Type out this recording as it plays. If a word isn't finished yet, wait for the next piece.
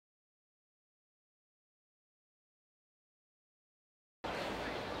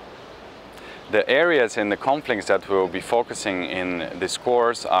The areas and the conflicts that we'll be focusing in this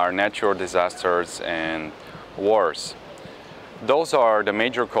course are natural disasters and wars. Those are the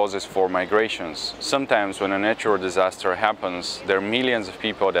major causes for migrations. Sometimes when a natural disaster happens, there are millions of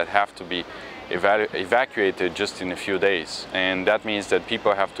people that have to be evacuated just in a few days. And that means that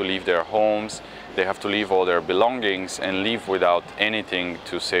people have to leave their homes, they have to leave all their belongings and leave without anything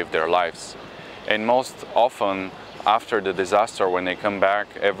to save their lives. And most often, after the disaster, when they come back,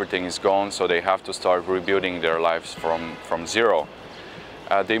 everything is gone, so they have to start rebuilding their lives from zero.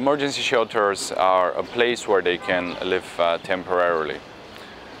 The emergency shelters are a place where they can live temporarily.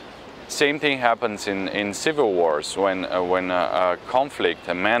 Same thing happens in civil wars when a conflict,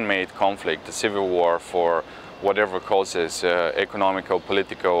 a man-made conflict, a civil war for whatever causes, economical,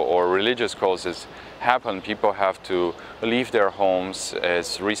 political, or religious causes happen, people have to leave their homes,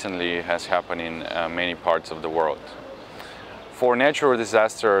 as recently has happened in many parts of the world. For natural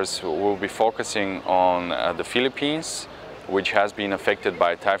disasters, we'll be focusing on the Philippines, which has been affected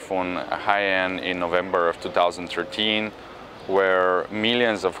by Typhoon Haiyan in November of 2013, where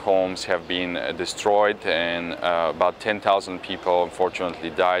millions of homes have been destroyed and about 10,000 people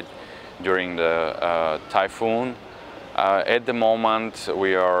unfortunately died during the typhoon. At the moment,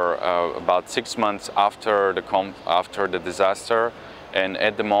 we are about 6 months after the disaster, and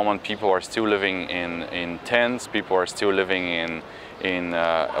at the moment people are still living in tents, people are still living in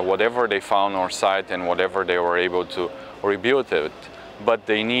whatever they found on site and whatever they were able to rebuild it. But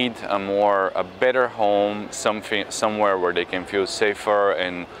they need a better home, somewhere where they can feel safer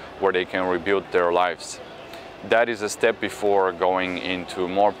and where they can rebuild their lives. That is a step before going into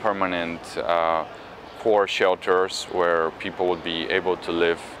more permanent core shelters where people would be able to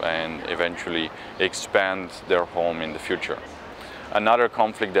live and eventually expand their home in the future. Another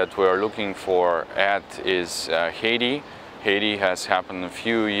conflict that we are looking at is Haiti. Haiti has happened a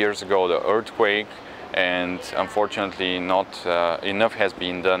few years ago, the earthquake, and unfortunately not enough has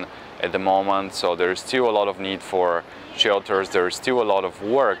been done at the moment, so there is still a lot of need for shelters. There is still a lot of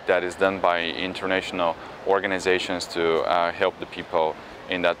work that is done by international organizations to help the people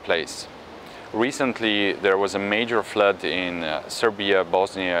in that place. Recently there was a major flood in Serbia,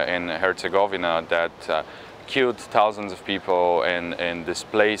 Bosnia and Herzegovina that killed thousands of people and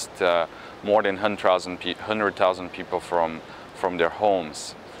displaced more than 100,000 people from their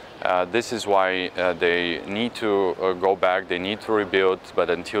homes. This is why they need to go back, they need to rebuild, but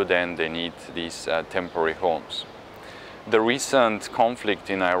until then they need these temporary homes. The recent conflict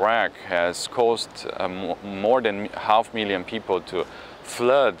in Iraq has caused more than 500,000 people to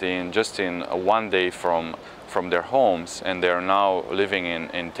flood just in one day from their homes, and they are now living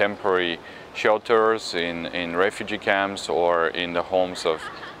in temporary shelters, in refugee camps, or in the homes of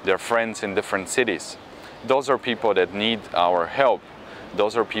their friends in different cities. Those are people that need our help.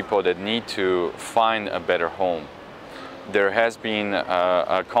 Those are people that need to find a better home. There has been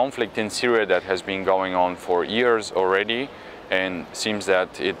a conflict in Syria that has been going on for years already, and seems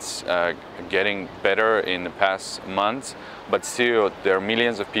that it's getting better in the past months, but still there are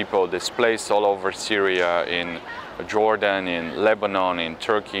millions of people displaced all over Syria, in Jordan, in Lebanon, in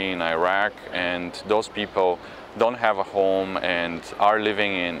Turkey, in Iraq, and those people don't have a home and are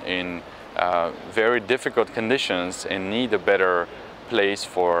living in very difficult conditions and need a better place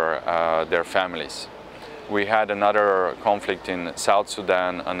for their families. We had another conflict in South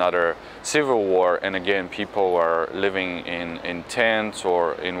Sudan, another civil war, and again people were living in tents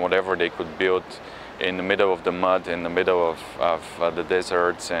or in whatever they could build in the middle of the mud, in the middle of the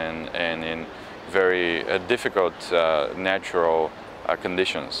deserts, and in very difficult natural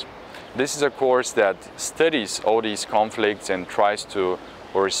conditions. This is a course that studies all these conflicts and tries to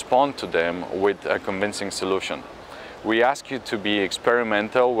respond to them with a convincing solution. We ask you to be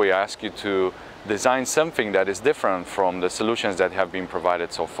experimental, we ask you to design something that is different from the solutions that have been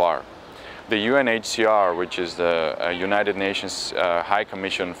provided so far. The UNHCR, which is the United Nations High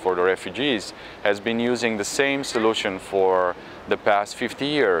Commission for the Refugees, has been using the same solution for the past 50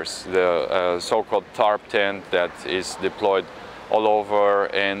 years, the so-called TARP tent that is deployed all over,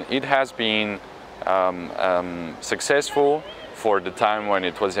 and it has been successful for the time when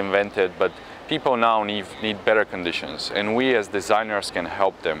it was invented, but people now need better conditions, and we as designers can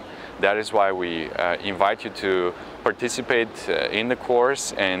help them. That is why we invite you to participate in the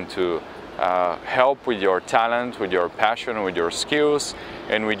course and to help with your talent, with your passion, with your skills,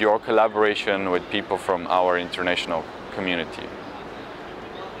 and with your collaboration with people from our international community.